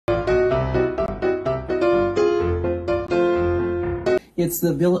It's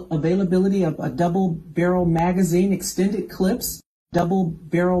the availability of a double barrel magazine extended clips, double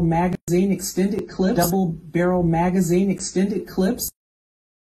barrel magazine extended clips, double barrel magazine extended clips.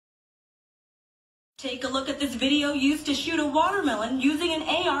 Take a look at this video used to shoot a watermelon using an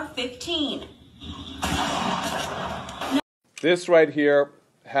AR-15. This right here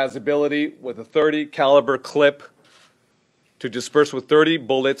has ability with a .30 caliber clip to disperse with 30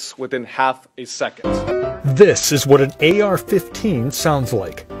 bullets within half a second. This is what an AR-15 sounds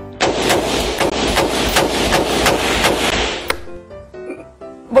like.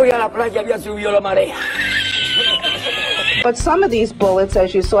 But some of these bullets,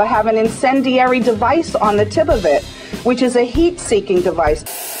 as you saw, have an incendiary device on the tip of it, which is a heat-seeking device.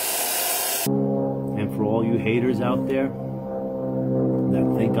 And for all you haters out there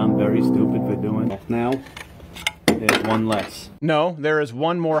that think I'm very stupid for doing that now, there's one less. No, there is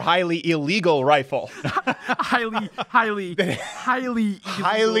one more highly illegal rifle. highly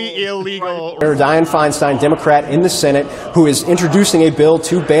illegal. Senator Dianne Feinstein, Democrat in the Senate, who is introducing a bill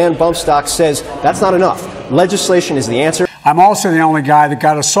to ban bump stocks, says that's not enough. Legislation is the answer. I'm also the only guy that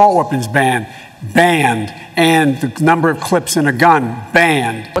got assault weapons banned, and the number of clips in a gun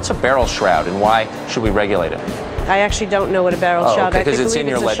banned. What's a barrel shroud and why should we regulate it? I actually don't know what a barrel shroud is. Because it's in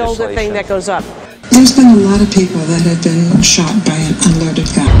your legislation. It's a shoulder thing that goes up. There's been a lot of people that have been shot by an unloaded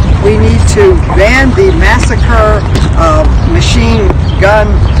gun. We need to ban the massacre of machine gun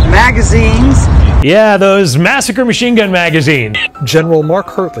magazines. Yeah, those massacre machine gun magazines. General Mark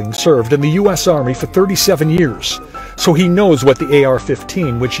Hertling served in the U.S. Army for 37 years, so he knows what the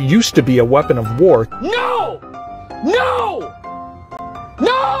AR-15, which used to be a weapon of war. No! No!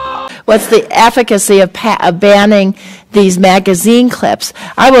 No! What's the efficacy of banning these magazine clips?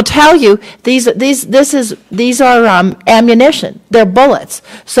 I will tell you, these are ammunition. They're bullets.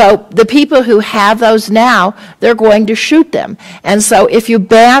 So the people who have those now, they're going to shoot them. And so if you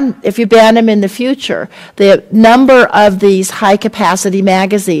ban them in the future, the number of these high-capacity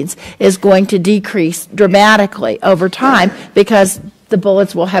magazines is going to decrease dramatically over time because the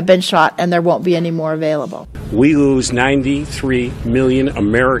bullets will have been shot and there won't be any more available. We lose 93 million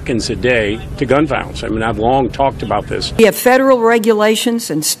Americans a day to gun violence. I mean, I've long talked about this. We have federal regulations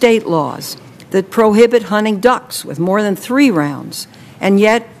and state laws that prohibit hunting ducks with more than 3 rounds, and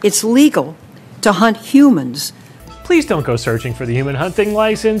yet it's legal to hunt humans. Please don't go searching for the human hunting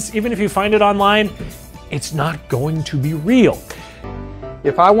license. Even if you find it online, it's not going to be real.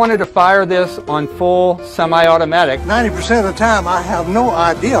 If I wanted to fire this on full semi-automatic, 90% of the time I have no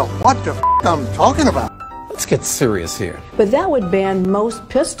idea what the I'm talking about. Let's get serious here. But that would ban most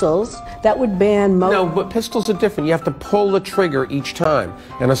pistols. That would ban most... No, but pistols are different. You have to pull the trigger each time.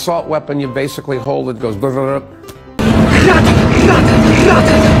 An assault weapon, you basically hold it, goes... Blah, blah, blah.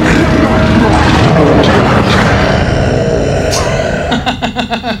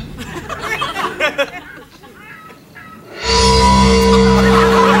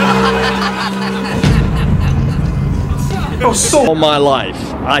 All my life,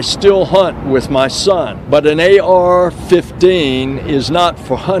 I still hunt with my son, but an AR-15 is not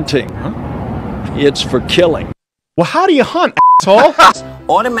for hunting. It's for killing. Well, how do you hunt, asshole?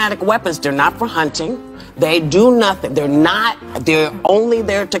 Automatic weapons, they're not for hunting. They do nothing. They're only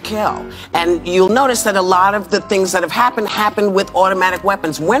there to kill. And you'll notice that a lot of the things that have happened with automatic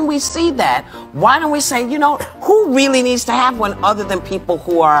weapons. When we see that, why don't we say, you know, who really needs to have one other than people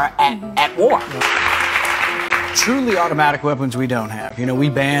who are at war? Truly automatic weapons we don't have. You know, we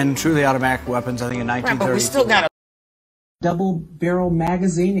banned truly automatic weapons, I think, in 1930. Right, but we still got double barrel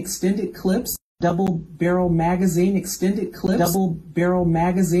magazine extended clips, double barrel magazine extended clips, double barrel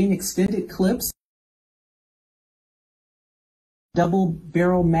magazine extended clips, double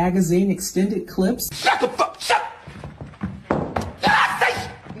barrel magazine extended clips. Shut the fuck! Shut! Did I say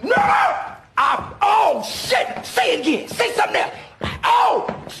no? Oh shit! Say it again. Say something else. Oh!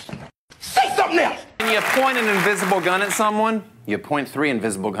 Say something else. When you point an invisible gun at someone, you point 3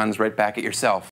 invisible guns right back at yourself.